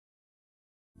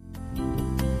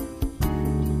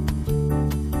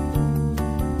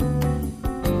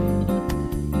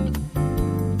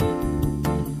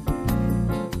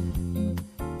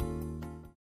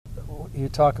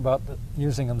talk about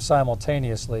using them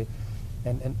simultaneously,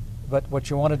 but what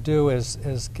you want to do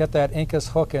is get that incus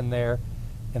hook in there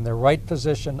in the right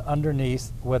position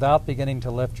underneath without beginning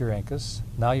to lift your incus.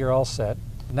 Now you're all set.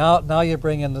 Now you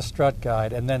bring in the strut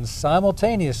guide, and then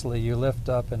simultaneously you lift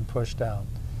up and push down.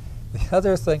 The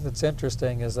other thing that's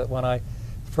interesting is that when I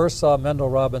first saw Mendel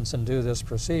Robinson do this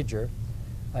procedure,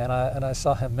 and I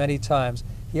saw him many times,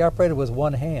 he operated with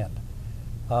one hand,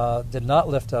 did not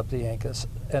lift up the incus,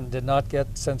 and did not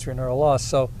get sensory neural loss.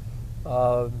 So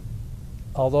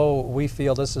although we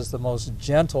feel this is the most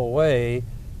gentle way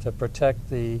to protect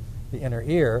the inner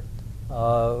ear,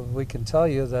 I can tell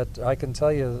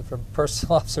you from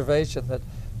personal observation that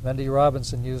Mendel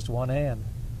Robinson used one hand.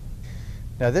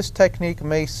 Now this technique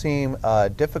may seem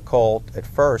difficult at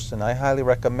first, and I highly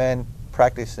recommend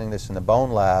practicing this in the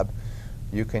bone lab.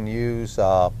 You can use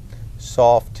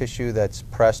soft tissue that's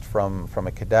pressed from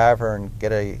a cadaver and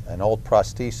get an old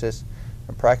prosthesis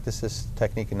and practice this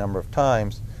technique a number of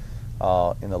times.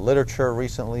 In the literature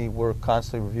recently, we're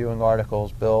constantly reviewing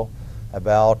articles, Bill,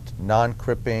 about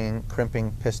non-crimping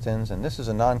pistons, and this is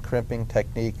a non-crimping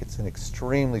technique. It's an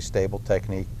extremely stable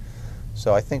technique.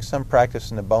 So I think some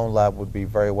practice in the bone lab would be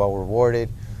very well rewarded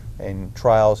in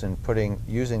trials in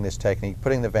using this technique,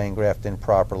 putting the vein graft in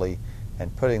properly,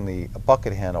 and putting the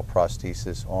bucket handle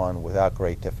prosthesis on without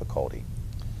great difficulty.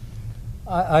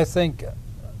 I think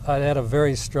I'd add a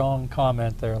very strong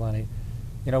comment there, Lenny.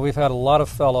 You know, we've had a lot of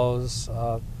fellows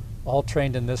all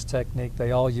trained in this technique.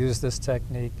 They all use this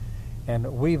technique,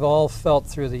 and we've all felt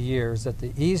through the years that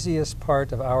the easiest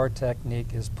part of our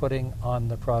technique is putting on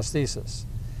the prosthesis,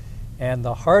 and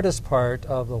the hardest part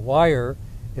of the wire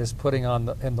is putting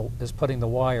the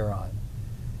wire on.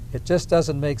 It just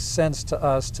doesn't make sense to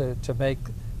us to make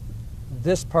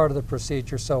this part of the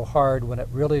procedure so hard when it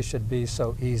really should be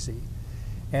so easy.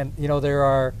 And you know, there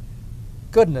are,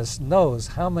 goodness knows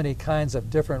how many kinds of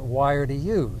different wire to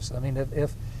use. I mean,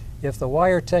 if the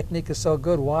wire technique is so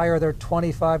good, why are there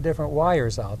 25 different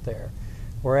wires out there?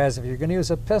 Whereas if you're going to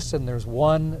use a piston, there's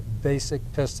one basic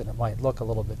piston. It might look a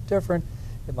little bit different.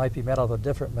 It might be made out of a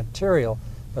different material,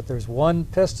 but there's one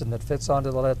piston that fits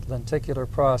onto the lenticular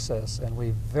process, and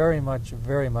we very much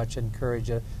encourage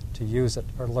you to use it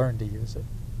or learn to use it.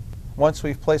 Once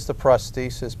we've placed the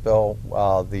prosthesis, Bill,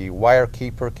 the wire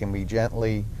keeper can be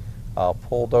gently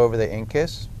pulled over the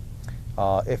incus.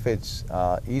 If it's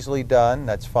easily done,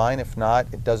 that's fine. If not,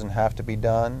 it doesn't have to be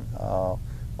done.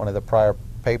 One of the prior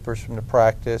papers from the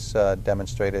practice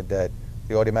demonstrated that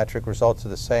the audiometric results are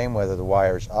the same whether the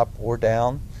wire's up or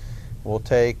down. We'll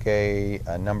take a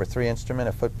number 3 instrument,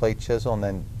 a footplate chisel, and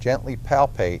then gently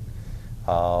palpate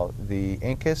the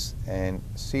incus and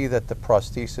see that the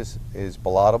prosthesis is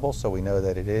ballotable, so we know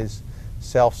that it is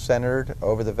self-centered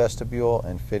over the vestibule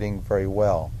and fitting very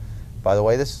well. By the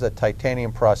way, this is a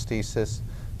titanium prosthesis,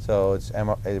 so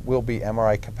it will be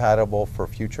MRI compatible for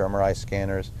future MRI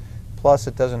scanners. Plus,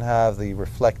 it doesn't have the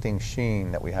reflecting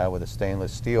sheen that we have with the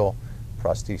stainless steel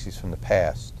prostheses from the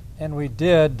past. And we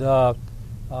did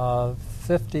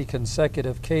 50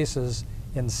 consecutive cases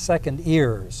in second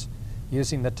ears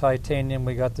using the titanium.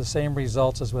 We got the same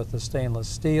results as with the stainless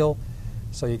steel.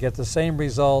 So you get the same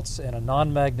results in a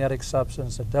non-magnetic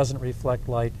substance that doesn't reflect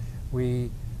light.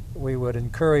 We would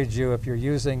encourage you, if you're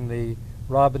using the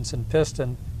Robinson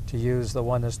Piston, to use the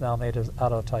one that's now made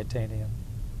out of titanium.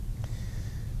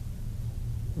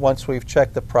 Once we've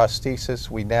checked the prosthesis,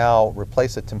 we now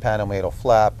replace the tympanomeatal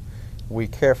flap. We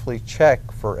carefully check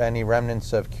for any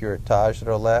remnants of curettage that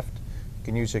are left. You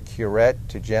can use a curette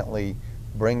to gently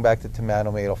bring back the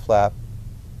tympanomeatal flap.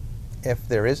 If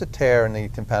there is a tear in the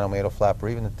tympanomeatal flap or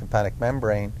even the tympanic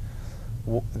membrane,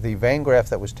 the vein graft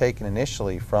that was taken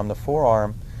initially from the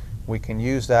forearm, we can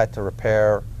use that to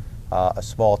repair a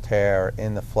small tear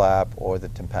in the flap or the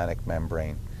tympanic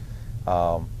membrane.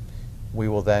 We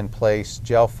will then place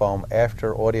gel foam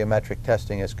after audiometric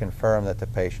testing has confirmed that the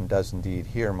patient does indeed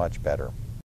hear much better.